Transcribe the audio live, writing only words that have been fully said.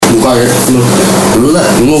lah ya.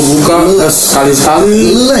 Lu buka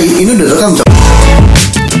sekali-sekali. Lu lah, ini udah rekam.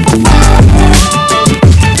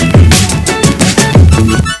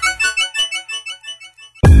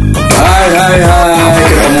 Hai,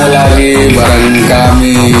 ketemu lagi bareng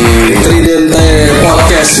kami Tridente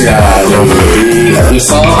Podcast ya. Di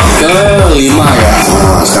episode ke-5 ya.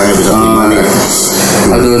 Sekarang episode 5 nih.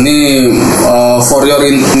 Aduh, ini for your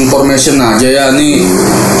information aja ya, nih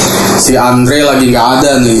si Andre lagi nggak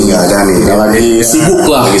ada nih. Dia lagi sibuk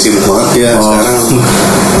lah. Lagi sibuk banget ya sekarang.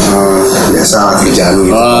 Biasa lah kerjaan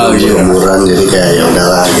gitu, liburan, jadi kayak ya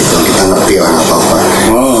udahlah gitu, kita ngerti lah nggak apa-apa.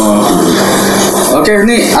 Oke,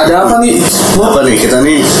 ini ada apa nih? Apa nih kita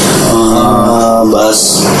nih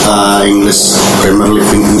bahas English Premier League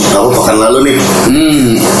pekan lalu nih.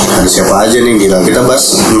 Ada siapa aja nih kita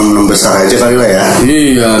bahas 6 besar aja kali lah ya.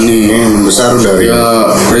 Iya nih. 6 besar dari ya,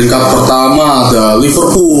 peringkat pertama ada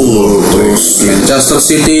Liverpool, terus Manchester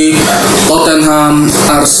City, Tottenham,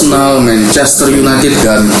 Arsenal, Manchester United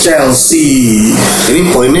dan Chelsea.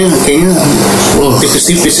 Ini poinnya kayaknya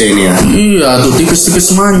tipis-tipis ya ini ya. Iya tuh,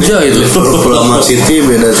 tipis-tipis manja itu. Liverpool sama City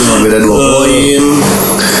cuma beda 2 poin.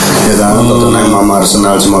 Ya kan, Tottenham sama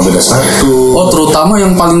Arsenal cuma beda 1. Oh, terutama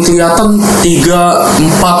yang paling kelihatan 3,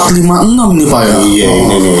 4, 5, 6 nih Pak ya. Iya,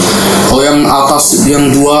 ini nih. Kalau yang atas,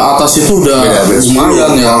 yang 2 atas itu udah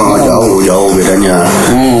lumayan ya. Jauh bedanya.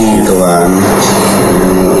 Gitu kan.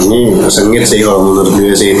 Ini sengit sih kalau menurut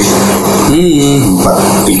gue sih ini.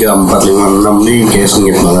 4, 3, 4, 5, 6 nih kayak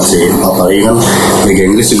sengit banget sih. Apalagi kan Liga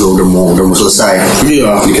Inggris juga udah mau selesai.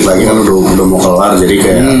 Iya. Dikit lagi kan udah mau kelar, jadi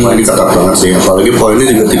kayak ini ketat banget sih. Apalagi poinnya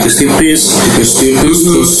juga tipis terus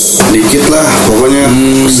dikit lah pokoknya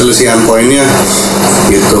perselisihan poinnya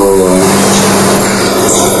gitu.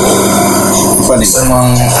 Apa nih?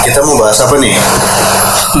 Kita mau bahas apa nih?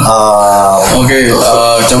 Oke,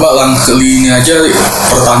 coba ini aja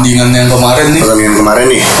pertandingan yang kemarin nih.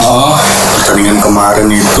 Pertandingan kemarin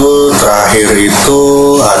itu terakhir itu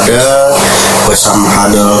ada West Ham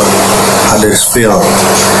Huddersfield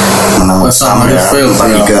menang West Ham Huddersfield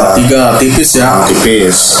 4-3 tipis ya.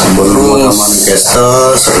 Bournemouth sama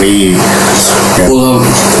Newcastle seri.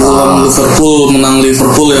 Liverpool menang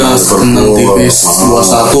menang tipis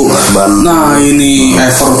 2-1. Nah, ini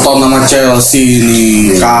Everton sama Chelsea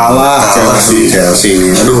ini kalah Chelsea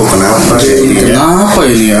ini. Aduh, kenapa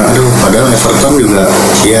ini ya? Aduh, padahal Everton juga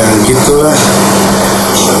ya gitulah.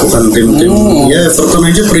 Bukan tim-tim ya, Everton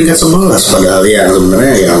aja peringkat 11 padahal ya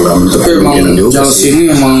sebenarnya ya nggak menutup kemungkinan juga. Chelsea ini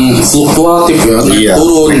emang fluktuatif ya,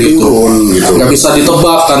 turun gitu. Nggak bisa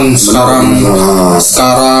ditebak kan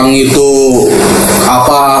sekarang itu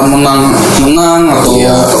apa menang atau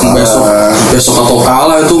besok atau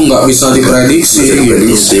kalah itu nggak bisa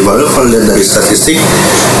diprediksi. Padahal kalau lihat dari statistik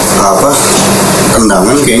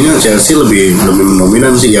tendangan kayaknya Chelsea lebih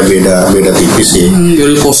dominan sih ya, beda tipis sih.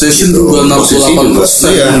 Dari possession juga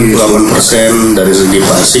 68%. 8% dari segi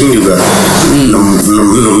passing juga 6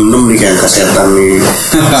 nih kayak kesetan nih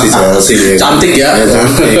si Chelsea ya. Cantik ya.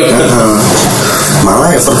 Cantik.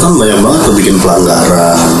 Malah Everton banyak banget tuh bikin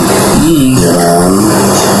pelanggaran. Ya kan.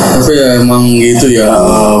 Tapi ya emang gitu ya,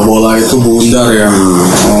 bola itu bundar ya.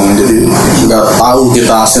 Jadi nggak tahu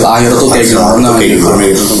kita hasil akhir tuh kayak gimana gitu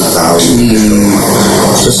nggak tahu.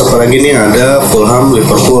 Terus apa lagi nih, ada Fulham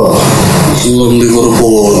Liverpool.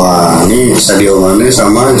 Wah, ini Sadio Mane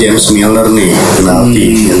sama James Milner nih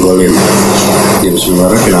penalti yang golin. James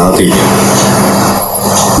Milner penalti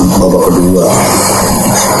babak kedua.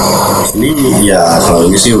 Ini ya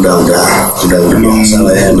kalau ini sih udah biasa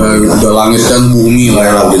lah ya. Udah langit dan bumi lah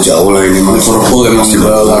ya. Udah jauh lah ini. Liverpool emang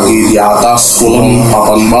udah lagi di atas, Fulham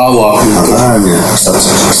papan bawah. Makanya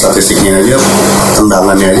statistiknya aja,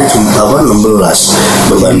 tendangannya aja cuma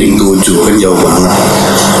 16 berbanding 7, kan jauh banget.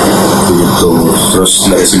 Gitu.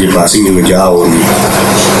 Terus dari segi passing juga jauh nih.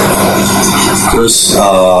 Terus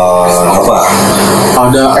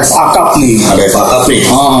ada FA Cup nih.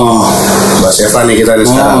 Bahas FA nih kita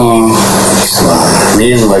sekarang. Wah,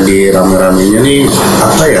 ini yang lagi rame-ramenya nih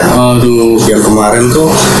apa ya? Yang kemarin tuh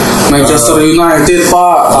Manchester United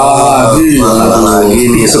Pak kalah lagi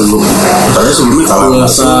nih sebelumnya kalah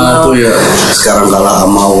 1 ya. Sekarang kalah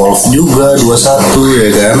sama Wolves juga 2-1 ya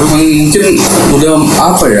kan. Mungkin udah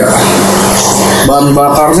apa ya? Bahan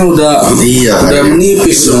bakarnya udah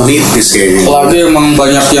menipis kayaknya. Apalagi emang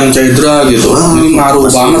banyak yang cedera gitu. Ini ngaruh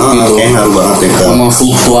banget gitu. Kayak ngaruh banget ya kan. Sama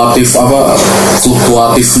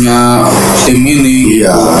fluktuatifnya tim ini.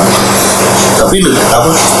 Iya. Tapi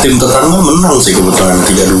tim tetangga menang sih kebetulan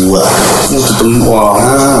 3-2.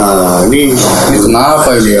 Wah, ini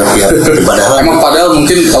kenapa ini ya? Padahal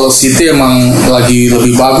mungkin kalau City emang lagi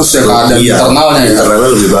lebih bagus ya keadaan internalnya ya. Internalnya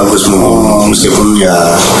lebih bagus meskipun ya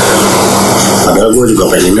padahal gue juga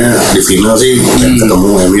pengennya di final sih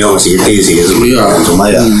ketemu MU sama City sih sebenarnya. Cuma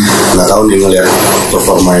ya nggak tahu nih ngelihat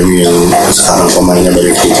performa MU yang sekarang pemainnya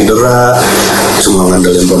banyak cedera, cuma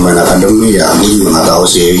ngandelin pemain akademi, ya gue juga nggak tahu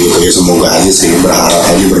sih gitu ya. Semoga aja sih, berharap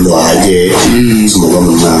aja, berdoa aja semoga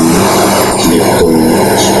menang gitu.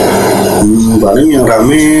 Paling yang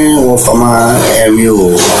rame Wolves sama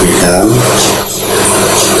MU ya kan.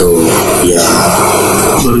 Tuh ya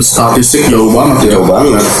dari statistik jauh banget ya. Jauh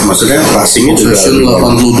banget. Maksudnya passingnya juga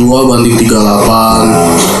 82 banding 38.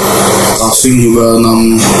 Passing juga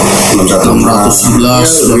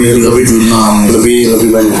 611 lebih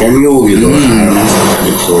banyak MU gitu.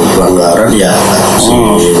 Gitu. Pelanggaran ya si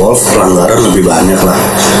Wolves pelanggaran lebih banyak lah.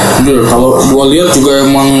 Kalau gua lihat juga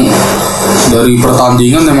emang dari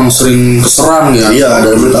pertandingan emang sering keserang ya. Iya,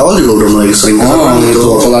 dari menit awal juga udah mulai sering keserang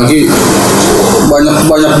gitu. Apalagi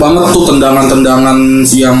banyak banget tuh tendangan-tendangan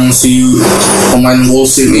yang si pemain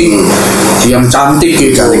Wolves ini yang cantik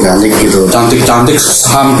gitu. Cantik-cantik gitu. Cantik-cantik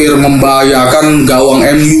hampir membahayakan gawang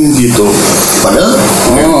MU gitu. Padahal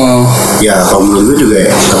ya kalau menurut gue juga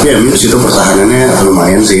ya, tapi MU situ pertahanannya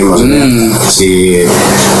lumayan sih, maksudnya si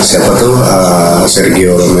siapa tuh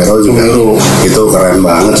Sergio Romero juga itu keren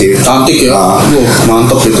banget sih. Cantik ya.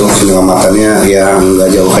 Mantap itu. Penyelamatannya yang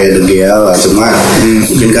nggak jauh kayak De Gea lah, cuma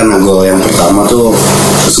mungkin karena gol yang pertama tuh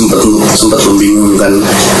sempat membingungkan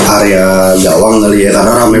area gawang kali ya,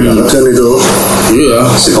 karena ramai banget kan itu. Iya.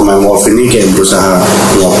 Si pemain Wolves ini kayak berusaha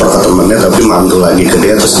ngoper ke temennya tapi mantul lagi ke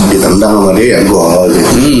dia terus ditendang sama dia, ya gol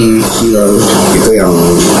gitu. Iya. Itu yang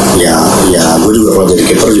ya gue juga kalau jadi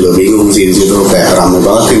kiper juga bingung sih di situ, kayak ramai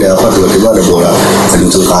banget tidak apa tiba-tiba ada bola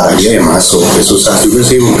kenceng ke arah dia ya masuk. Ya susah juga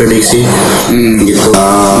sih memprediksi gitu.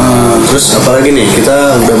 Terus apalagi nih kita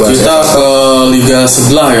udah bahas ke liga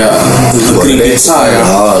sebelah ya, negeri pizza ya.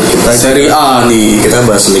 Kita Serie A nih. Kita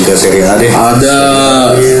bahas liga Serie A deh. Ada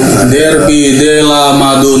Derby della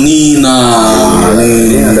Madonnina.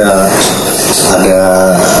 Ini ada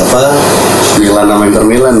apa? Milan sama Inter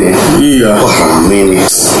Milan ya. Iya. Wah rame nih.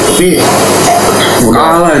 Tapi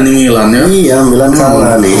kalah ini Milan ya. Iya, Milan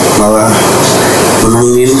kalah nih. Malah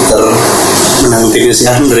menang Inter. Menang timnya si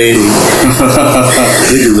Andre nih.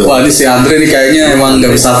 Wah, ini si Andre nih kayaknya emang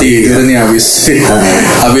gak bisa tidur nih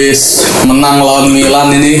habis menang lawan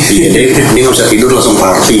Milan ini. Dia gak bisa tidur, langsung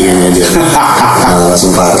party kayaknya dia.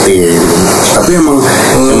 Langsung party. Tapi emang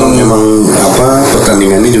apa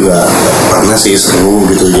pertandingannya juga panas sih, seru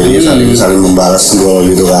gitu. Jadi saling membalas gol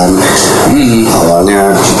gitu kan.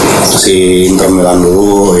 Awalnya si Inter Milan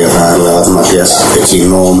dulu ya kan, lewat Matias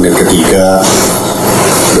Vecino menit ketiga.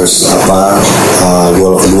 Terus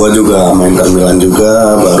gol kedua juga main Inter Milan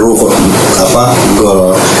juga, baru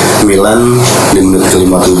gol Milan di menit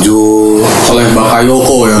ke-57 oleh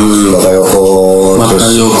Bakayoko ya.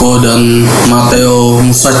 Bakayoko dan Matteo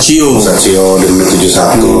Musacchio di menit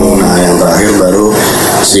 71. Nah yang terakhir baru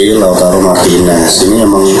si Lautaro Martinez. Ini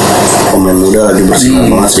emang pemain muda lagi bersinar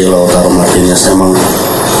banget sih. Lautaro Martinez emang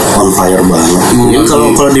on fire banget. Ini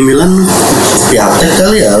kalau di Milan Piatek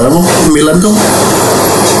kali ya, Milan tuh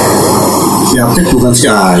Piatek bukan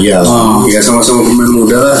sih, ya sama-sama pemain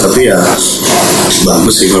muda lah, tapi ya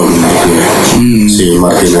bagus sih kalau menurut gue. Si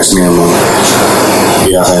Martinez ini emang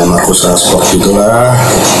ya kayak Marcus Rashford gitulah,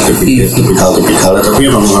 tipikal-tipikalnya,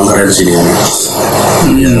 tapi emang keren sih dia.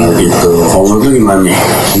 Ya gitu. Kalau menurut lu gimana nih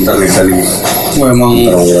internet tadi? Emang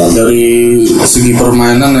dari segi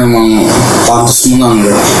permainan emang pantas menang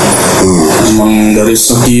ya. Emang dari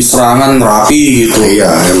segi serangan rapi gitu. Iya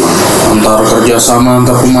emang. Antar kerjasama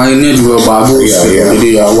antar pemainnya juga bagus. Iya.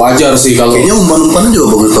 Jadi ya wajar sih kalau. Kayaknya umpan-umpannya juga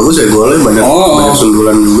bagus-bagus ya, golnya banyak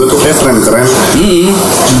sundulan juga tuh, kayak keren.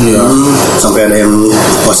 Iya. Sampai ada yang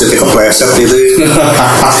wasitnya kepleset gitu.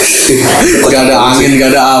 Gak ada angin,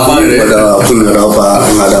 gak ada apa. Gak ada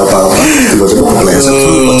apa-apa. Tiba-tiba kepleset,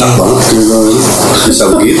 kocak banget gitu. Bisa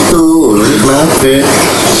begitu, kenapa?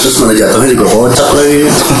 Terus mana jatuhnya juga kocak lagi.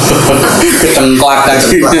 Kecengklak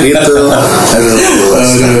gitu.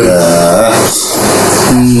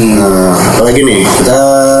 Apalagi nih kita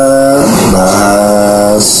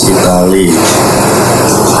bahas Itali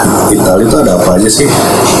itu ada apa aja sih?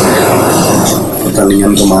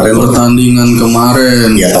 Pertandingan kemarin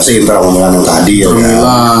ya pasti Inter Milan yang tadi ya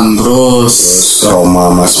Milan, terus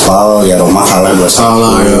Roma Maspal, ya Roma kalah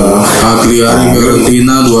 2-1 ya. Cagliari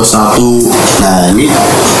Fiorentina 2-1. Nah ini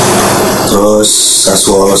terus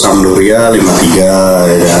Sassuolo Sampdoria 5-3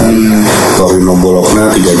 ya kan. Torino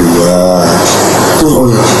Bologna 3-2.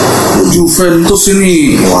 Juventus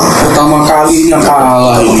ini pertama kalinya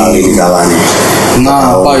kalah. Kalah nih.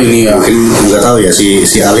 Kenapa ini ya? Mungkin nggak tahu ya si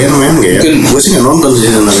Alien main nggak ya? Gue sih nggak nonton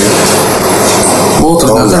sih sebenarnya. Oh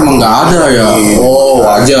ternyata emang nggak ada ya. Oh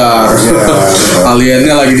wajar.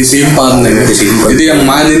 Aliennya lagi disimpan nih. Jadi yang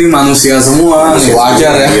main ini manusia semua.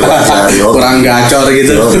 Wajar ya. Kurang gacor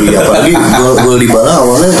gitu. Iya, apalagi gol di Bala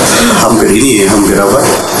awalnya hampir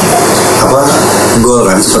gol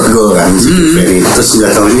kan, sempet gol kan si Juve. Terus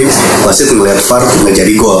nggak tahu ini wasit ngeliat VAR nggak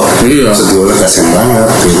jadi gol. Maksud golnya kasian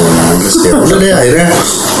banget gitu. Terus ya udah deh akhirnya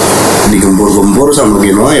digempur-gempur sama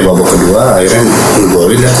Genoa ya babak kedua akhirnya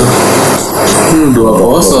ngegolin dah tuh. 2-0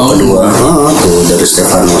 kedua tuh dari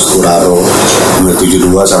Stefano Sturaro nomor 72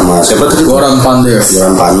 sama siapa tadi? Goran Pandev.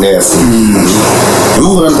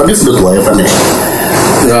 Emang Goran Pandev udah tua ya Pan ya?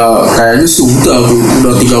 Ya kayaknya sih udah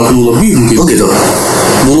 30 lebih mungkin. Oh gitu.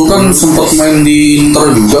 Dulu kan sempat main di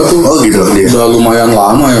Inter juga tuh. Oh gitu dia. Udah lumayan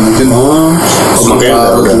lama ya mungkin.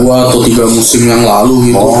 Makanya udah 2 atau 3 musim yang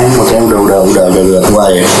lalu gitu. Oh makanya udah agak tua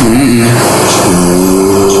ya.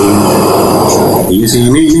 Iya sih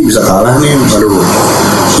ini bisa kalah nih. Aduh.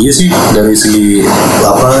 Iya sih dari segi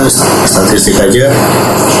statistik aja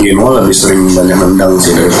Genoa lebih sering banyak nendang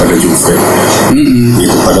sih daripada Juve.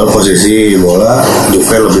 Gitu. Padahal posisi bola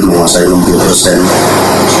Juve lebih menguasai 60%.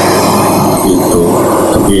 Gitu.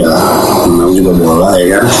 Tapi ya menang juga bola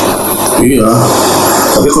ya kan. Iya.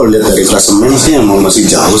 Tapi kalau lihat dari klasemen sih emang masih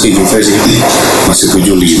jauh sih Juve sih. Masih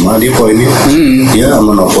 75 dia poinnya. Dia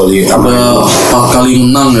monopoli. Ada 4 kali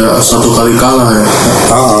menang ya, 1 kali kalah ya.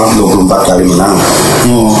 24 kali menang.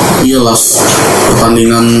 Oh, iyalah. 6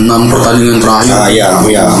 pertandingan terakhir.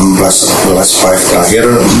 Iya, plus 5 terakhir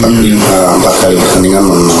 4 kali pertandingan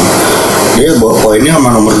menang. Dia bawa poinnya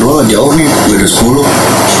sama nomor 2 jauh nih, beda 10.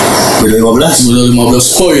 Beda 15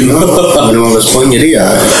 poin. Beda 15 poin jadi ya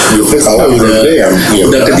Juve kalah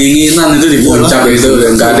udah kedinginan itu di puncak itu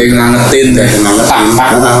dan gak ada yang ngangetin deh.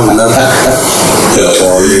 Benar.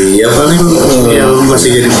 Poli ya paling yang masih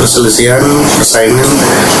jadi perselisihan persaingan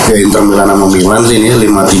ya Inter Milan sama Milan sih ini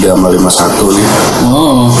 53 sama 51 nih.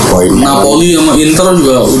 Poin Napoli sama Inter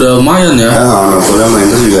juga udah lumayan ya. Napoli sama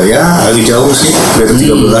Inter juga ya agak jauh sih beda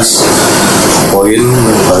 13 poin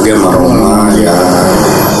apalagi sama Roma ya.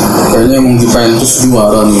 Kayaknya emang Juventus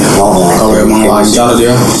juara nih. Kalau emang lancar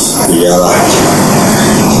dia. Iyalah.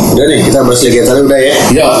 Udah nih kita bahas Liga Italia udah ya.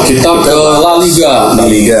 Ya kita ke La Liga. La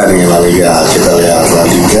Liga kita lihat La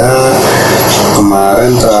Liga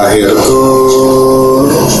kemarin terakhir tuh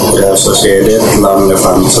Real Sociedad lawan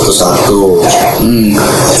Levante 1-1.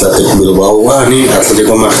 Atletico Bilbao nih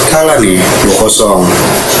Atletico Madrid kalah nih 2-0.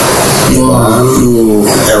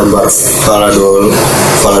 Elbar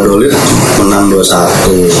Valladolid menang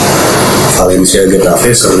 2-1. Valencia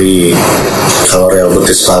Getafe seri. Kalau Real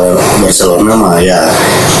Betis Barcelona mah ya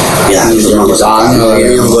itu mah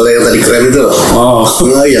yang bola yang tadi keren itu.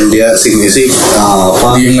 Yang dia sih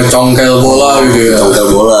dia ngecongkel bola gitu ya. Ngecongkel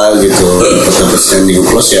bola gitu. Dapat standing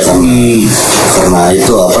close ya kan. Karena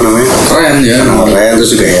itu keren ya. Keren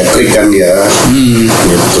terus juga hat-trick kan dia.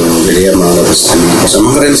 Gitu. Jadi emang dapat standing close.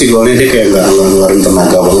 Emang keren sih golnya dia kayak nggak ngeluarin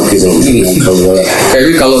tenaga banget gitu. Ngecongkel bola.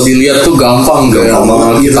 Kayaknya kalau dilihat tuh gampang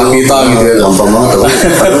sama kita gitu ya. Gampang banget.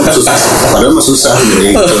 Padahal mah susah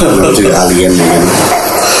gitu. Juga alien ya kan.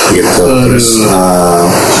 Gitu. Terus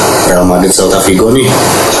Real Madrid Celta Vigo nih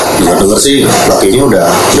dengar sih pelatihnya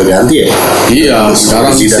udah ganti ya. Iya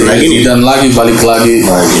sekarang Zidane lagi balik lagi.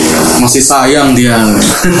 Masih sayang dia.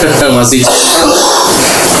 Masih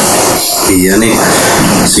iya nih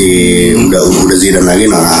udah Zidane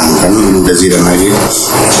lagi kan udah Zidane lagi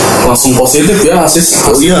langsung positif ya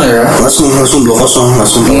hasilnya ya. langsung 2-0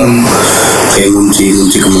 langsung kayak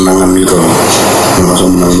ngunci kemenangan gitu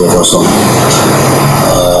langsung menang 2-0.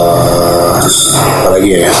 Terus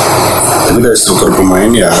apalagi ya tapi dari struktur pemain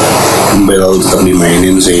ya Bale tetap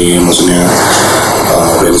dimainin sih maksudnya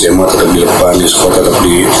Benzema tetap di depan, Isco tetap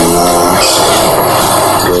di tengah.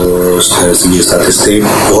 Terus dari segi statistik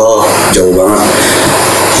jauh banget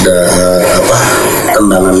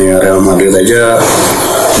tendangannya Real Madrid aja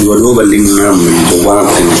 22 banding 6 jauh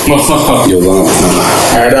banget ini. Jauh banget.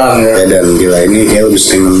 Edan gila ini kayak lebih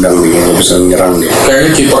sering nendang nih, lebih sering nyerang nih. Kayaknya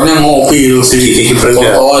kipernya ngopi tuh sih.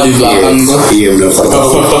 Kipernya di belakang tuh. Iya benar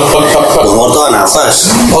Courtois nafas.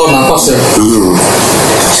 Nafas ya.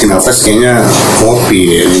 Si nafas kayaknya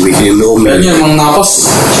ngopi ya, bikin dom. Kayaknya emang nafas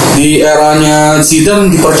di eranya Zidane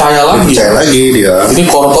dipercaya lagi. Percaya lagi dia. Ini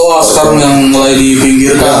Courtois sekarang yang mulai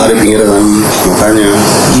dipinggirkan. Dipinggirkan makanya.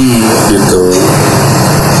 Gitu.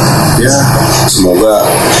 Ya semoga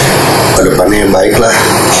kedepannya baik lah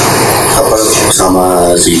sama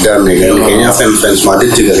Zidane ya kan. Kayaknya fans Madrid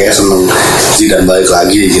juga kayak seneng Zidane balik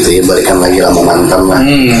lagi gitu ya, balikan lagi sama mantan lah.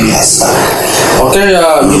 Biasa. Oke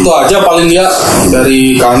ya gitu aja paling ya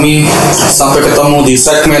dari kami, sampai ketemu di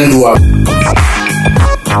segmen 2.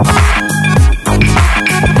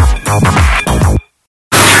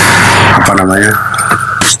 apa namanya.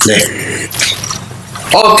 Deh.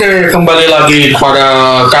 Oke, kembali lagi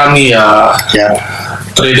kepada kami ya. Ya.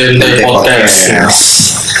 Tridente Podcast.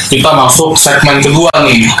 Kita masuk segmen kedua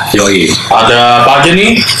nih. Yoi. Ada apa aja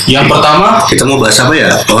nih? Yang pertama, Kita mau bahas apa ya?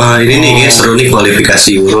 Wah, ini nih seru nih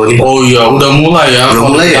kualifikasi Euro nih. oh iya, udah mulai ya.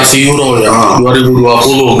 Udah mulai ya? Kualifikasi Euro ya.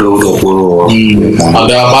 2020. 2020.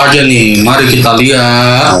 Ada apa aja nih? Mari kita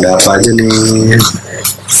lihat. Ada apa aja nih?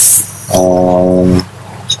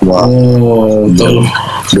 Wah, Terus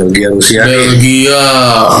Belgia Rusia nih. Belgia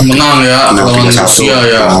menang ya lawan 3-1. Rusia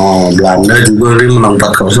ya. Belanda juga nih menang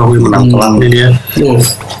 4-0, menang telak nih dia.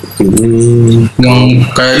 Yang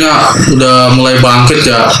kayaknya udah mulai bangkit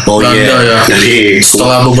ya Belanda ya. Jadi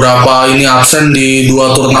Setelah beberapa ini absen di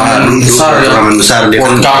dua turnamen besar ya, turnamen besar dia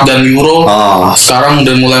World Cup dan Euro. Sekarang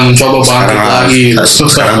udah mulai mencoba bangkit lagi.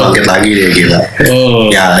 Sekarang bangkit lagi dia gila.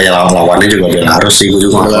 Ya lawannya juga Belarus sih, gue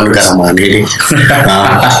juga nggak tahu negara mana ini.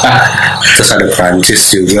 Terus ada Prancis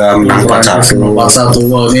juga menang 4-1.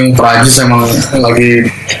 4-1. Wah, ini Prancis emang lagi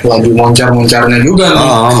moncar-moncarnya juga nih.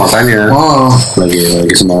 Makanya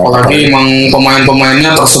lagi semangat. Apalagi emang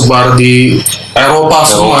pemain-pemainnya tersebar di Eropa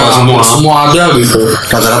semua ya. Semua ada gitu.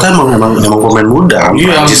 Rata-rata emang pemain muda.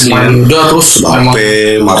 Iya, pemain muda terus emang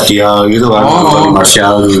Mbappe, Martial gitu kan.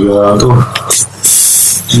 Martial juga tuh.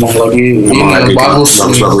 Emang lagi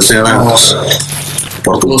Bagus-bagusnya lah.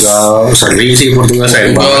 Portugal seri sih, Portugal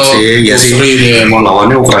sayang banget sih. Ya sih. Emang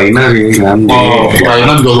Lawannya Ukraina sih kan.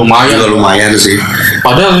 Ukraina juga lumayan sih.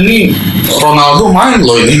 Padahal ini Ronaldo main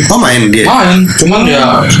loh ini. Main dia. Main, cuman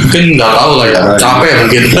ya mungkin nggak tahu lah ya. Capek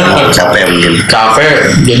mungkin. Capek.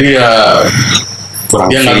 Jadi ya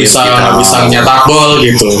dia nggak bisa nyetak gol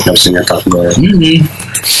gitu. Nggak bisa nyetak gol.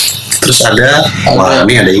 Terus ada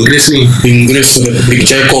Inggris nih. Inggris Republik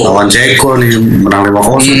Ceko. Lawan Ceko nih menang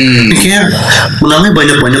 5-0. Ini kayak menangnya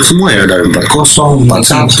banyak-banyak semua ya, dari 4-0,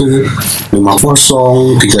 4-1,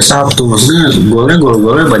 5-0, 3-1. Maksudnya golnya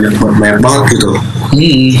banyak banget gitu.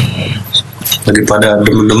 Lagi pada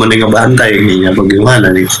demen-demen yang ngebantai kayaknya, bagaimana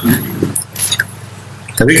nih?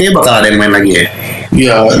 Tapi kayaknya bakal ada yang main lagi ya.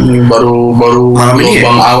 Iya, ini baru malam ini ya?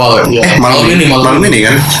 Awal ya. Malam ini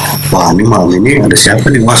kan. Wah, ini malam ini ada siapa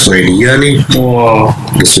nih? Mas Swedia nih. Wah,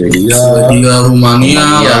 ada Swedia,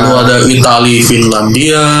 Rumania, lalu ada Italia,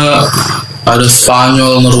 Finlandia, ada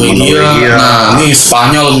Spanyol, Norwegia. Nah, ini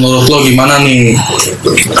Spanyol menurut lo gimana nih?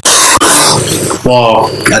 Wow,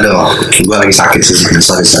 aduh, gue lagi sakit sih,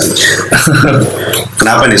 sorry.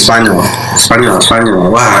 Kenapa nih Spanyol?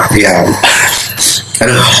 Wah, ya.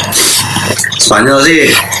 Aduh, Spanyol sih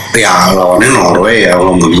ya lawannya Norway ya,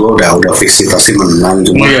 menurut gue udah fix sih pasti menang,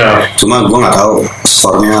 cuma gue nggak tahu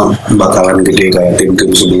skornya bakalan gede kayak tim-tim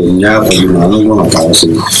sebelumnya apa gimana, gue nggak tahu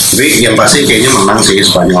sih. Tapi yang pasti kayaknya menang sih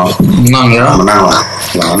Spanyol. Menang lah,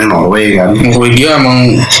 lawannya Norway kan. Norwegia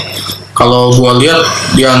emang kalau gue lihat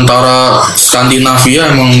di antara Skandinavia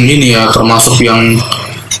emang ini ya termasuk yang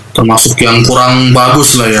kurang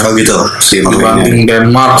bagus lah ya. Oh gitu. Dibanding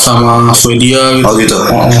Denmark sama Swedia gitu. Oh gitu.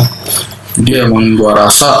 Dia emang gua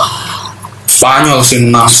rasa Spanyol sih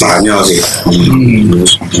menang. Spanyol sih.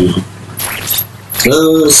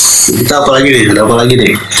 Terus kita apa lagi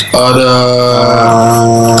nih? Ada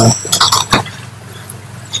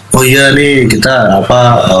oh iya nih kita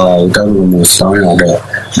kita mau tahu yang ada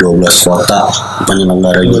 12 kota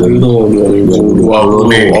penyelenggara Euro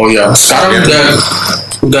 2020 nih. Oh iya, sekarang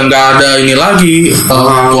udah nggak ada ini lagi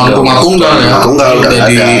tuan rumah tunggal ya.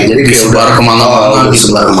 Jadi disebar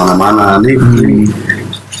kemana-mana. Nih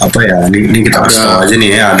apa ya? Ini kita kasih tahu aja nih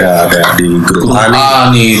ya, ada di grup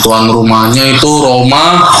A nih. Tuan rumahnya itu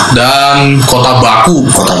Roma dan kota Baku.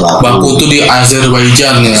 Baku itu di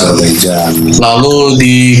Azerbaijan ya. Lalu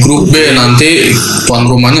di grup B nanti tuan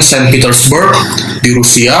rumahnya Saint Petersburg di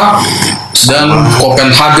Rusia dan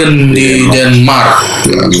Copenhagen di Denmark.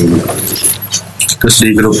 Terus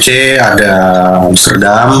di grup C ada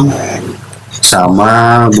Amsterdam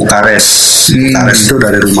sama Bukares. Bukares itu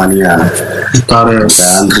dari Rumania.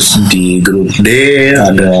 Dan terus di grup D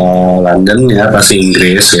ada London ya, pasti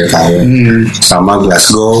Inggris ya tahu. Sama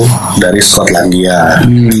Glasgow dari Skotlandia.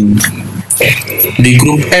 Di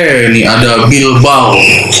grup E nih ada Bilbao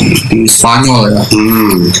di Spanyol ya.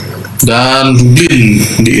 Dan Dublin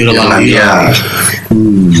di Irlandia.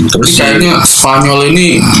 Terus kayaknya Spanyol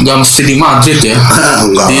ini nggak mesti di Madrid ya.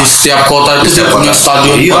 Di setiap kota itu dia punya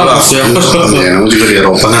stadion bagus ya. Juga di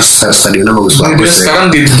Eropa kan stadionnya bagus-bagus. Dia sekarang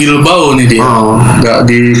di Bilbao nih dia, nggak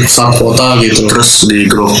di pusat kota gitu. Terus di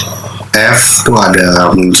grup F tuh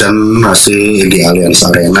ada Munchen masih di Allianz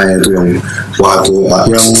Arena itu yang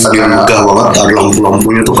yang megah banget, ada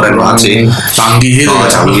lampu-lampunya tuh keren banget sih, canggih itu.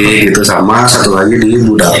 Canggih gitu. Sama satu lagi di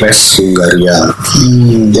Budapest, Hungaria.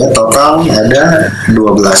 Ya total ada 12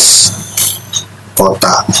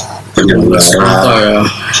 kota penyelenggara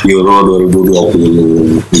Euro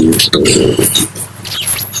 2020 gitu.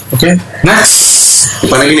 Oke, next.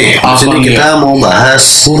 Apa lagi nih? Di sini kita mau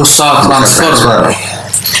bahas bursa transfer.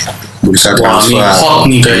 Bursa transfer. Ini hot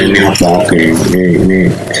nih kayaknya. Ini hot banget nih. Ini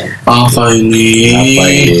apa ini?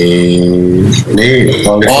 Ini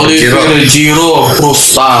Oliver Giroud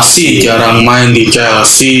frustasi jarang main di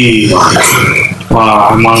Chelsea.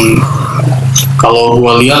 Wah, emang kalau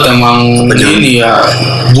gua lihat emang ini ya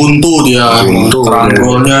buntu dia.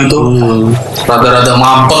 Golnya itu rada-rada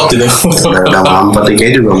mampet gitu. Rada mampet,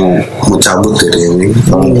 kayaknya juga mau cabut ya ini.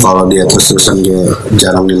 Kalau dia terus-terusan dia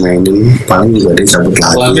jarang dimainin, paling juga dia cabut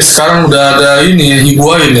lagi. Lagi sekarang udah ada ini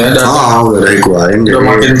Higuain ya. Udah ada Higuain. Udah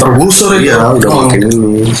makin tergusur itu. Iya, udah makin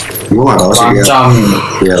ini. Gua nggak tahu sih dia.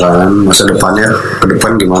 Iya kan, masa depannya ke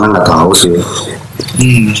depan gimana nggak tahu sih.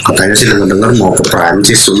 Katanya sih dengar mau ke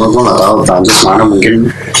Perancis, cuma gue nggak tahu Perancis mana, mungkin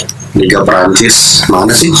Liga Perancis mana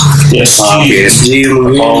sih? PSG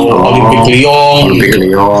mungkin, Olympique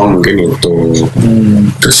Lyon mungkin itu.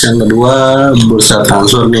 Terus yang kedua bursa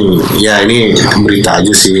transfer nih, ya ini berita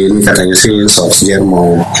aja sih, ini katanya sih Solskjaer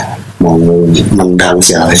mau mendang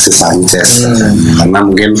si Alexis Sanchez karena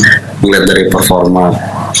mungkin melihat dari performa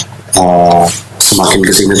semakin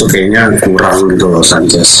kesini tuh kayaknya kurang gitu loh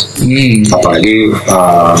Sanchez. Apalagi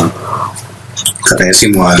katanya sih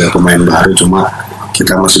mau ada pemain baru, cuma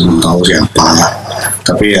kita masih belum tahu siapa.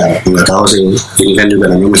 Tapi ya nggak tahu sih, ini kan juga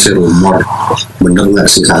namanya masih rumor, bener nggak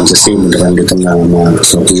sih Sanchez sih beneran ditendang sama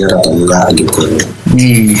Solskjaer atau enggak gitu.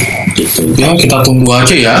 Gitu. Ya kita tunggu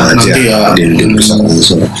aja ya nanti ya di bursa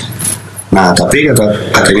transfer. Nah tapi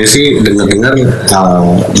katanya sih dengar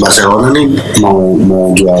Barcelona nih mau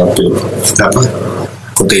jual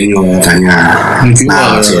Coutinho katanya.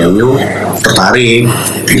 Nah si MU tertarik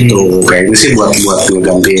gitu, kayaknya sih buat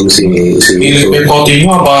ngegantiin si itu.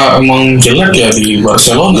 Coutinho apa emang jelek ya di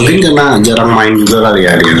Barcelona? Mungkin karena jarang main juga kali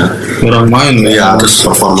ya dia. Jarang main ya. Terus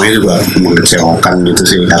performanya juga mengecewakan gitu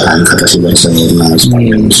sih kata si Barcelona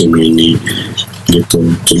sepanjang musim ini. Gitu,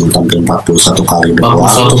 cuma tampil 41 kali doang.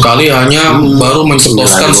 41 kali hanya baru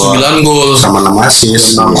mencetuskan 9 gol sama 6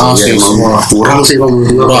 assist. Kurang sih kalau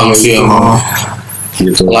kurang sih emang.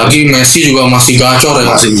 Gitu. Lagi Messi juga masih gacor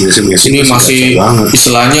ya. Messi ini masih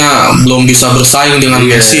istilahnya belum bisa bersaing dengan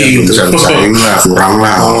Messi. Belum bisa bersaing lah, kurang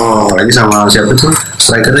lah. Apalagi sama siapa tuh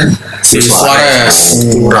strikernya? Si Suarez.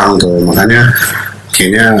 Kurang tuh, makanya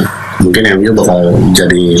kayaknya mungkin MU bakal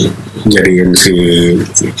jadiin si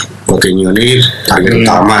Coutinho ini target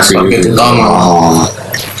utama sih. Target utama.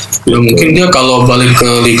 Ya mungkin dia kalau balik ke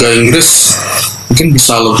Liga Inggris mungkin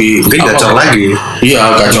bisa lebih gacor lagi.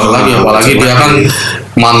 Iya, gacor lagi, apalagi dia kan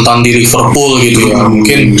mantan di Liverpool gitu ya.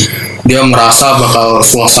 Mungkin dia merasa bakal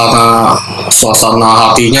suasana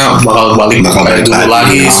hatinya bakal balik kayak dulu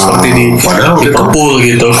lagi seperti di Liverpool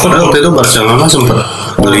gitu. Padahal waktu itu Barcelona sempat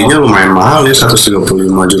belinya lumayan mahal ya, 135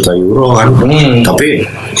 juta euro kan. Tapi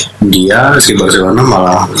dia si Barcelona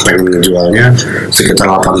malah pengen ngejualnya sekitar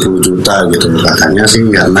 80 juta gitu. Katanya sih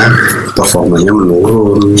karena performanya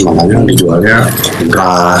menurun, makanya dijualnya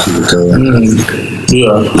murah gitu.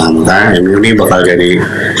 Iya. Nah makanya MU ini bakal jadi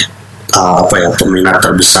peminat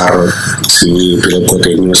terbesar si Philippe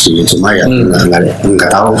Coutinho sih. Cuma ya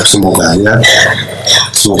nggak tahu, semoga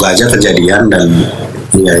aja kejadian dan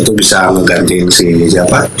ya itu bisa ngegantiin si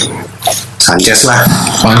siapa, Sanchez lah.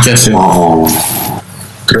 Sanchez ya.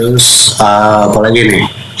 Terus apalagi nih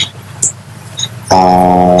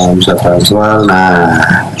bisa transfer.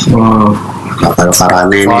 Kalau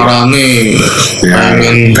Varane ya,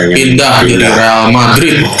 pengen pindah dari Real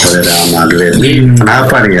Madrid.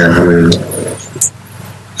 Kenapa nih ya?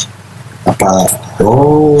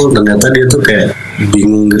 Ternyata dia tuh kayak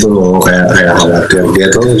bingung gitu loh, kayak khawatir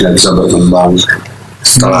dia tuh nggak bisa berkembang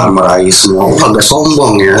setelah meraih semua. Agak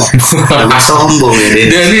sombong ya.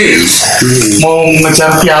 Dia ini mau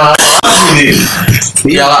ngejar piala ini.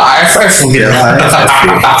 Piala AFF mungkin.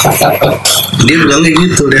 Dia bilangnya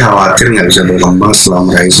gitu, dia khawatir nggak bisa berkembang setelah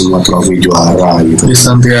meraih semua trofi juara gitu. Di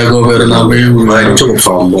Santiago Bernabeu. Ini cukup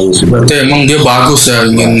sombong sih. Berarti emang dia bagus ya,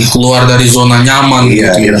 ingin keluar dari zona nyaman.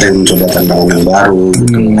 Iya, gitu, dia mencoba tantangan yang baru.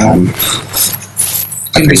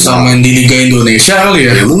 Mungkin bisa main di Liga Indonesia kali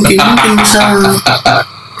ya. Mungkin bisa.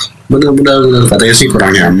 Benar-benar katanya sih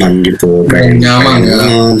kurang nyaman gitu.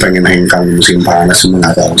 Pengen hengkang musim panas, semua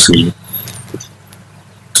nggak tahu sih.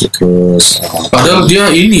 Terus padahal dia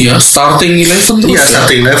ini ya starting 11 terus. Iya,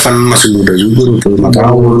 starting 11 masih muda juga tuh, 5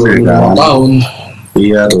 tahun ya kan. 5 tahun.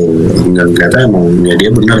 Iya tuh, dan ternyata emang ya dia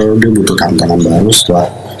bener, dia butuh tantangan baru setelah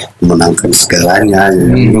menangkan segalanya.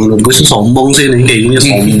 Menurut gue sih sombong sih nih, kayak gini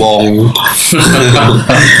sombong.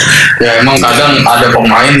 Ya emang kadang ada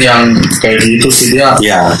pemain yang kayak gitu sih, dia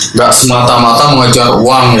Ya, nggak semata-mata mengejar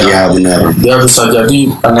uang ya. ya benar. Dia bisa jadi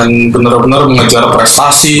pengen bener-bener mengejar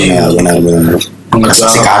prestasi, Benar. mengejar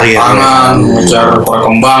Prestasi karir, tangan, mengejar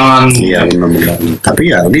perkembangan. Iya benar. Tapi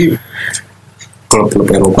ya di klub-klub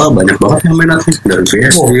Eropa banyak banget yang minatnya dari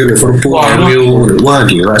PSG, Liverpool, MU. Wah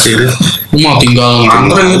gila sih dia. Cuma tinggal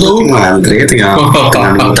ngantri gitu. Tinggal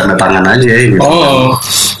tanda tangan aja gitu. Oh,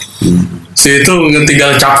 si itu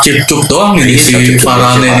tinggal cap cip cup doang ini si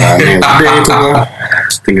Varane ini. Udah itu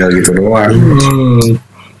tinggal gitu doang.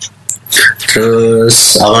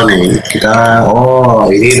 Terus apa nih kita?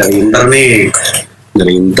 Oh ini dari Inter nih,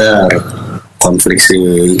 dari Inter konflik si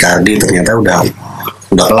Icardi ternyata udah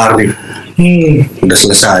kelar nih. Udah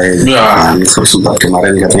selesai. Ya. Nah, itu sempat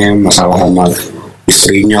kemarin katanya masalah sama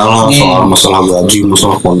istrinya lah, soal masalah gaji,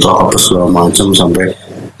 masalah kontrak apa segala macam, sampai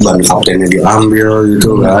ban kaptennya diambil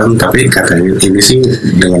gitu kan. Tapi katanya ini sih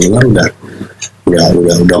dengar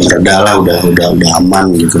udah mereda lah, udah aman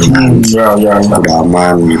gitu kan. Udah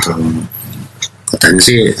aman gitu. Katanya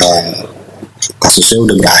sih kasusnya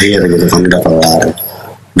udah berakhir gitu kan, udah kelar.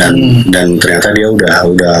 Dan ternyata dia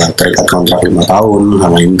udah terikat kontrak 5 tahun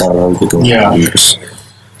sama Inter gitu. Terus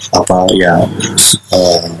apa ya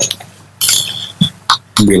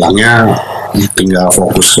bilangnya tinggal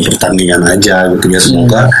fokus ke pertandingan aja gitu ya.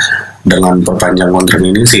 Semoga dengan perpanjang kontrak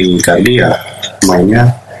ini si Icardi ya mainnya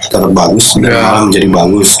tetap bagus dan malah menjadi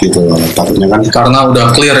bagus gitu. Takutnya kan karena udah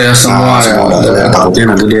clear ya semua ya.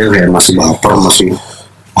 Takutnya nanti dia kayak masih baper, masih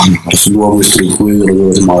harus buang istriku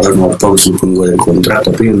gara-gara kemarin apa, meskipun gue yang kontrak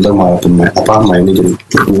tapi entah malah mainnya jadi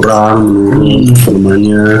berkurang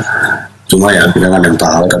namanya. Cuma ya kita kan yang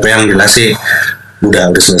tahu, tapi yang jelas sih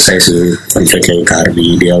udah selesai sih kontraknya Icardi.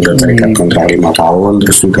 Dia udah terikat kontrak 5 tahun,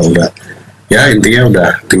 terus juga udah ya intinya udah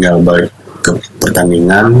tinggal balik ke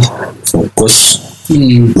pertandingan, fokus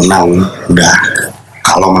menang, udah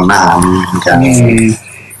kalau menang kan.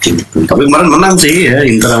 Tapi kemarin menang sih ya,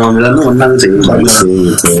 Inter sama Milan tuh menang sih, bagus sih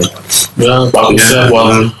gitu. Ya bagus ya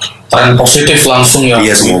buat tren positif langsung ya.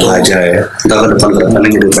 Iya semoga aja ya. Kita ke depan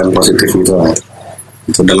jadi tren positif gitu.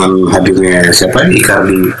 Itu dengan hadirnya siapa ya,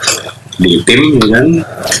 Icardi di tim ya kan.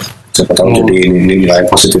 Siapa tahu jadi ini nilai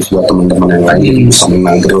positif buat teman-teman yang lain bisa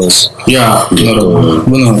menang terus. Ya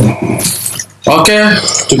benar. Oke,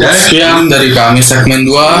 cukup sekian dari kami segmen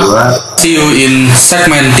 2. See you in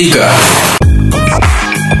segmen 3.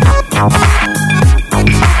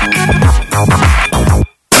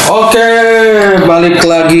 Oke, balik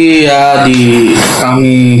lagi ya di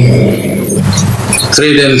kami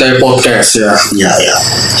Tridente Podcast ya.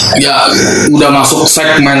 Ya, udah masuk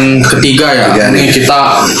segmen ketiga ya. Ini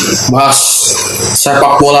kita bahas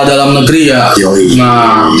sepak bola dalam negeri ya.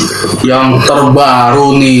 Nah, yang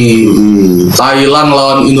terbaru nih, Thailand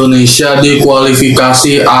lawan Indonesia di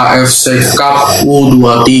kualifikasi AFC Cup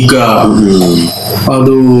U23.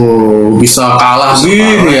 Aduh, bisa kalah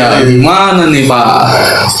gini ya. Gimana nih Pak?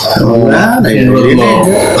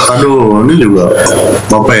 Ini juga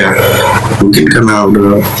apa ya? Mungkin karena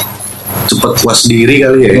udah cepat puas diri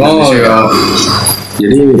kali ya.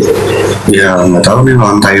 Jadi ya nggak tahu nih,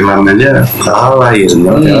 lawan Thailand aja kalah ya.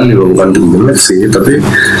 Sebenarnya juga bukan tim jelek sih, tapi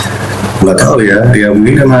nggak tahu ya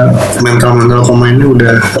mungkin karena mental pemainnya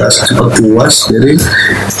udah terasa cepat puas,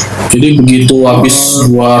 jadi begitu habis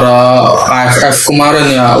juara AFF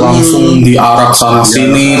kemarin ya langsung diarak sana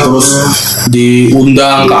sini, terus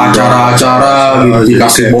diundang ke acara-acara gitu,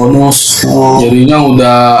 dikasih bonus, jadinya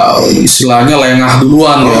udah istilahnya lengah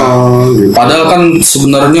duluan ya. Padahal kan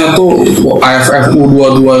sebenarnya tuh AFF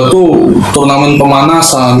U22 itu turnamen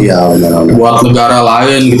pemanasan buat negara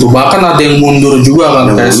lain gitu, bahkan ada yang mundur juga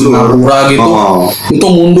kan kayak Singapura gitu. Itu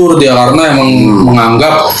mundur dia karena emang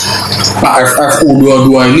menganggap AFF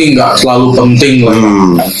U22 ini nggak selalu penting lah.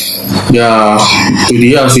 Ya itu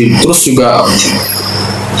dia sih. Terus juga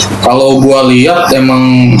kalau gua lihat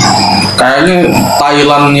emang kayaknya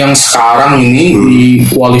Thailand yang sekarang ini di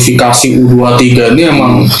kualifikasi U23 ini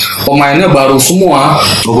emang pemainnya baru semua.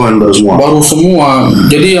 Baru semua.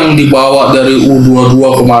 Jadi yang dibawa dari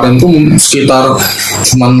U22 kemarin tuh sekitar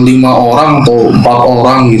cuman 5 orang atau 4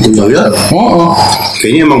 orang gitu ya.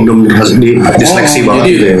 Kayaknya emang belum diseleksi banget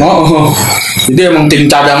jadi, gitu ya. Jadi emang tim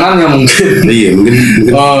cadangannya mungkin. Iya mungkin.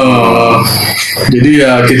 Jadi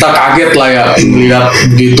ya kita kaget lah ya melihat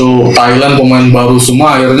gitu Thailand pemain baru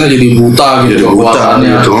semua akhirnya jadi buta gitu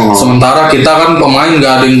kekuatannya. Gitu. Sementara kita kan pemain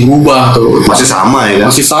nggak ada yang berubah tuh. Masih sama ya kan?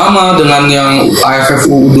 Masih sama dengan yang AFF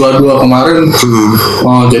U22 kemarin.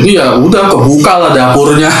 Jadi ya udah kebuka lah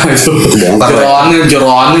dapurnya itu.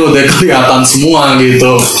 Jeroannya udah kelihatan semua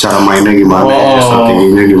gitu. Cara mainnya gimana,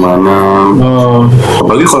 strateginya gimana.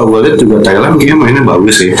 Apalagi kalau gue lihat juga Thailand kayaknya mainnya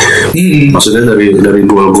bagus sih. Maksudnya dari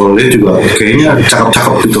gol-golnya juga kayaknya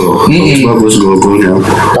cakep-cakep gitu loh. Bagus gol-golnya.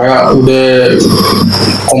 Kayak udah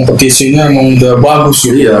kompetisinya emang udah bagus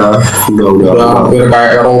gitu. Iya, udah hampir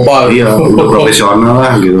kayak Eropa. Iya, udah profesional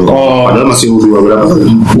lah gitu. Padahal masih U2 berapa?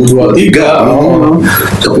 U23.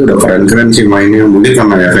 Tapi udah keren-keren sih mainnya. Mungkin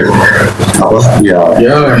karena efek apa?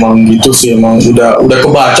 Ya emang gitu sih, emang udah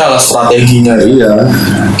kebaca lah strateginya. Iya.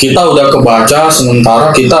 Kita udah kebaca, sementara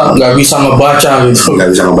kita nggak bisa ngebaca gitu. Nggak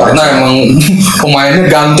bisa ngebaca. Karena emang pemainnya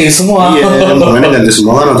ganti semua. Iya, pemainnya ganti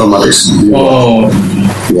semua kan otomatis.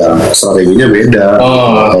 Ya strateginya beda.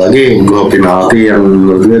 Apalagi gol penalti yang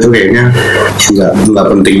menurut gue itu kayaknya nggak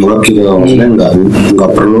penting banget gitu. Maksudnya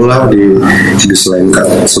nggak perlu lah diselengkat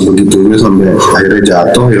sebegitunya sampai akhirnya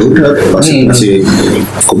jatuh. Ya udah pasti kasih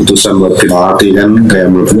keputusan buat penalti kan. Kayak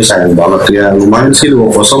menurut gue sayang banget ya. Lumayan sih 2-0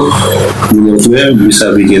 menurut gue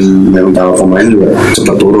bisa bikin mental pemain juga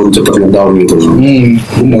cepat turun, cepat ngedown gitu.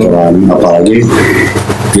 Beneran. Apalagi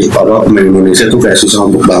pemain Indonesia tuh kayak susah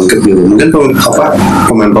untuk bangkit gitu. Mungkin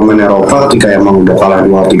pemain-pemain Eropa ketika emang udah kalah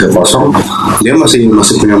 2-3-0 dia masih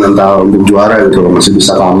punya mental untuk juara gitu, masih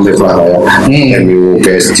bisa comeback lah kayak MU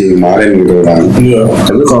PSG kemarin gitu kan.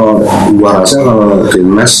 Tapi kalau gua rasa kalau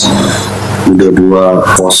timnas udah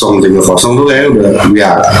 2-0, 3-0 tuh kayak udah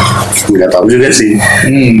ya nggak tahu juga sih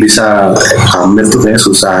bisa comeback tuh kayak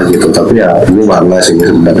susah gitu. Tapi ya gue bangga sih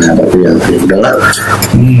sebenarnya, tapi ya udahlah.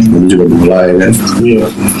 Ini juga mulai kan. Iya.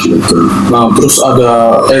 Gitu. Nah terus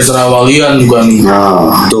ada Ezra Walian juga nih.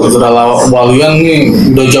 Ezra Walian nih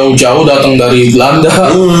udah jauh-jauh datang dari Belanda.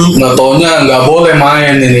 Nggak taunya nggak boleh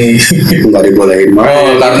main ini. Nggak dibolehin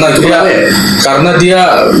main. Karena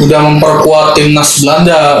dia udah memperkuat timnas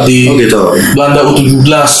Belanda di Belanda U17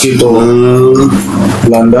 gitu.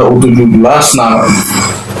 Belanda U17. Nah,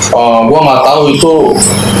 gua nggak tahu itu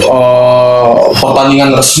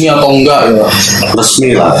pertandingan resmi atau enggak ya.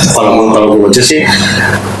 Resmi lah. Kalau gue baca sih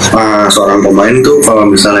seorang pemain tuh kalau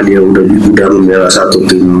misalnya dia udah membela satu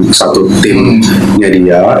timnya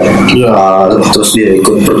dia, terus dia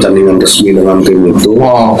ikut pertandingan resmi dengan tim itu,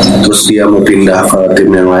 terus dia mau pindah ke tim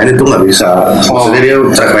yang lain itu nggak bisa. Maksudnya dia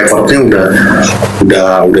track recordnya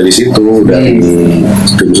udah di situ, udah di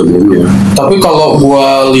tim sebelumnya. Tapi kalau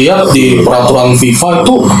gua lihat di peraturan FIFA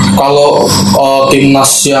itu kalau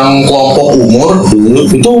timnas yang kelompok umur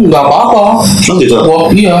itu nggak apa-apa. Gitu.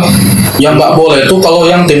 Iya. Yang nggak boleh itu kalau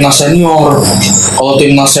yang timnas senior. Kalau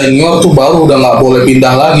timnas senior tuh baru udah nggak boleh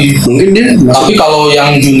pindah lagi. Mungkin dia. Tapi kalau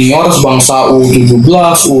yang junior sebangsa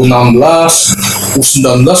U17, U16,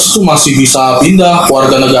 U19 itu masih bisa pindah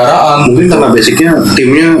warga negaraan. Mungkin karena basicnya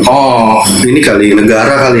timnya ini kali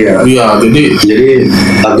negara kali ya. Iya, jadi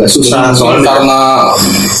agak susah soalnya karena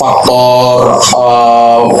faktor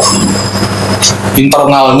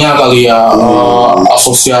internalnya kali ya,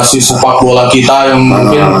 asosiasi sepak bola kita yang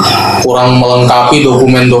mungkin kurang melengkapi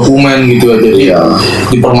dokumen-dokumen gitu ya, jadi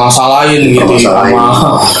dipermasalahin gitu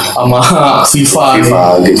sama FIFA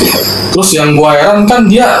gitu. Terus yang gua heran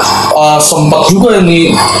kan dia sempat juga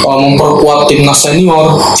ini memperkuat timnas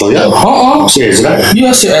senior. Si Ezra?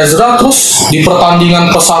 Iya, si Ezra. Terus di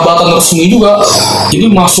pertandingan persahabatan resmi juga,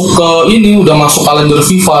 jadi masuk ke ini, udah masuk kalender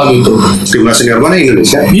FIFA gitu. Timnas senior mana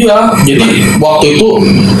Indonesia? Iya, jadi waktu itu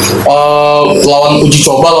lawan uji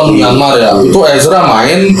coba lawan Myanmar ya, itu Ezra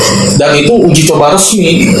main dan itu uji coba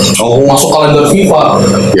resmi, masuk kalender FIFA.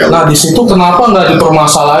 Nah di situ kenapa nggak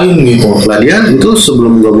dipermasalahin gitu? Lah dia itu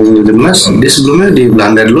sebelum gabung di timnas, dia sebelumnya di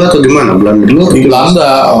Belanda dulu atau di mana? Di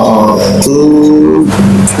Belanda.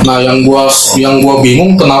 Nah yang gua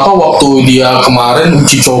bingung kenapa waktu dia kemarin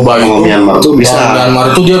uji coba itu Myanmar tuh bisa.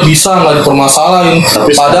 Myanmar itu dia bisa nggak dipermasalahin.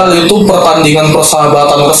 Padahal itu pertandingan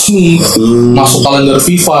persahabatan resmi, masuk kalender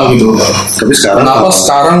FIFA gitu. Tapi sekarang kenapa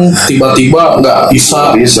sekarang tiba-tiba nggak bisa?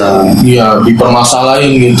 Iya,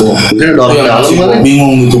 dipermasalahin gitu. Mungkin ada orang dalam kan?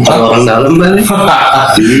 Bingung gitu kan. Orang dalam kan?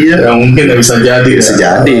 Iya, ya mungkin nggak bisa jadi. Bisa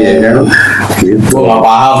jadi ya kan. gitu. Gue nggak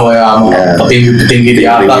paham ya sama petinggi di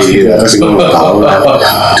atas gitu. Gue nggak tahu lah.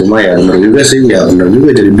 Cuma ya benar juga sih, ya benar juga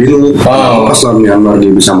jadi bingung. Pas setelah Myanmar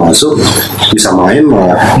dia bisa masuk, bisa main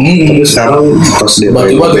malah. Tapi sekarang pas dia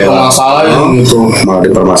tiba-tiba dipermasalahin gitu. Malah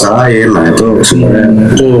dipermasalahin. Nah itu sebenarnya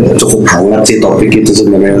cukup hangat sih topik itu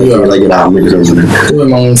sebenarnya. Lagi rame sebenarnya. Itu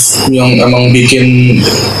emang bikin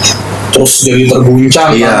terus jadi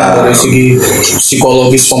terguncang kan, dari segi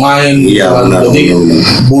psikologis pemain kan. Jadi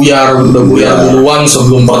udah buyar duluan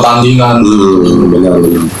sebelum pertandingan. Benar.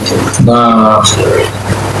 Nah,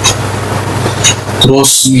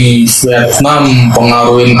 terus nih Vietnam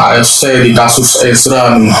pengaruhin AFC di kasus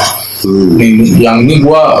Ezra nih. Yang ini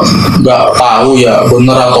gua nggak tahu ya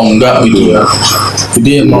bener atau enggak gitu ya.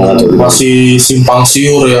 Jadi emang masih simpang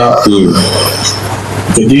siur ya.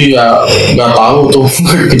 Jadi ya nggak tahu tuh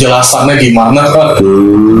kejelasannya gimana.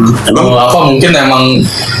 Emang apa mungkin emang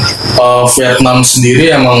Vietnam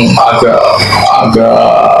sendiri emang agak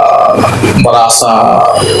merasa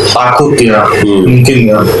takut ya, mungkin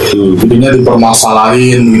ya. Jadinya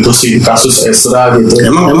dipermasalahin gitu sih kasus Ezra gitu.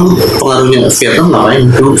 Emang pengaruhnya Vietnam ngapain?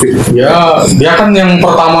 Ya dia kan yang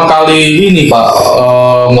pertama kali ini Pak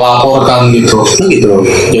melaporkan gitu.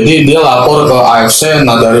 Jadi dia lapor ke AFC,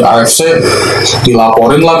 nah dari AFC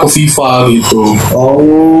dilaporin lah ke FIFA gitu.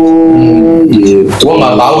 Gitu. Gua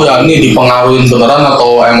nggak tahu ya ini dipengaruhin beneran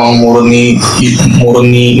atau emang murni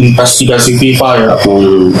investigasi FIFA ya.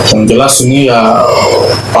 Yang jelas ini ya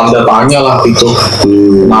tanda tanya lah gitu.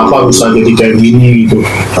 Kenapa bisa jadi kayak gini gitu?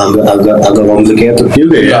 Agak complicated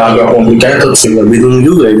juga ya. Agak complicated sih. Bingung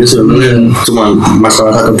juga ini sebenarnya. Cuma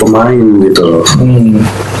masalah satu pemain gitu.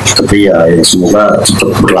 Tapi ya semoga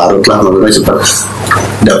cepat berlarut lah, maksudnya cepat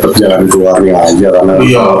dapat jalan keluarnya aja, karena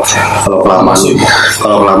kalau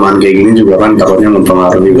kelamaan kayak gini juga kan takutnya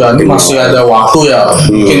mempengaruhi. Ini masih ada waktu ya.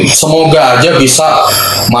 Mungkin semoga aja bisa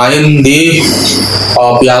main di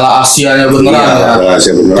Piala Asia-nya beneran ya.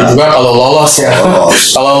 Itu juga kalau lolos ya.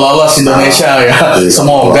 Kalau lolos Indonesia ya.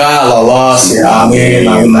 Semoga lolos ya. Amin.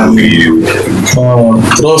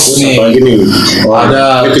 Terus nih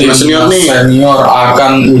ada tim senior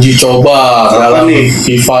akan uji coba dalam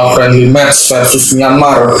FIFA Friendly Match versus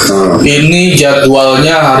Myanmar. Ini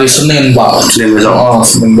jadwalnya hari Senin Pak.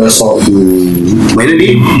 Senin besok.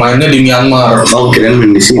 Mainnya di Myanmar. Keren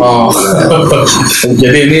main di sini.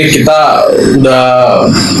 Jadi ini kita udah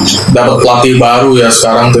dapat pelatih baru ya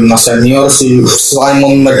sekarang, timnas senior si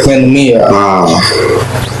Simon McManamy ya.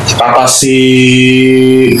 Kata si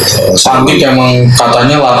Sandik emang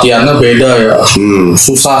katanya latihannya beda ya,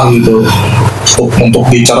 susah gitu untuk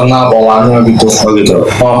dicerna polanya gitu.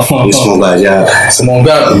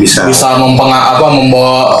 Semoga bisa membawa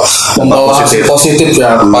hasil positif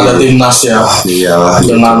ya pada timnas ya.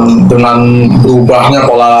 Dengan berubahnya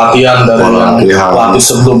pola latihan dari yang pelatih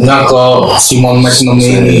sebelumnya ke Simon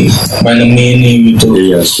McManamy ini gitu.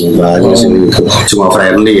 Iya, semoga aja sih itu. Cuma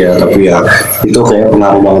friendly ya, tapi ya itu kayak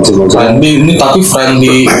pengaruh banget sih. Friendly ini tapi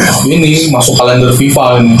friendly ini masuk kalender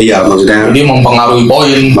FIFA ini. Iya, maksudnya jadi mempengaruhi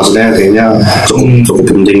poin. Maksudnya kayaknya cukup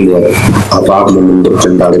penting buat membentuk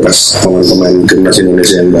mentalitas pemain timnas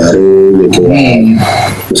Indonesia yang baru gitu.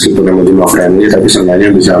 Meskipun emang cuma friendly, tapi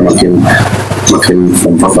seenggaknya bisa makin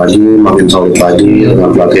kompak lagi, makin solid lagi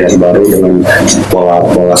dengan pelatihan baru, dengan pola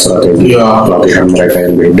strategi pelatihan mereka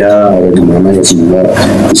yang beda atau gimana, ya semoga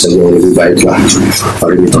bisa jauh lebih baik lah.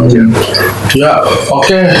 Paling itu aja. Ya,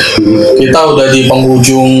 oke. Kita udah di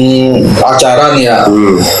penghujung acara nih ya.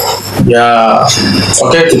 Ya,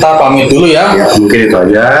 oke, kita pamit dulu ya. Ya, mungkin itu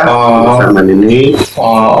aja. Sama ini.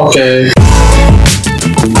 Oke.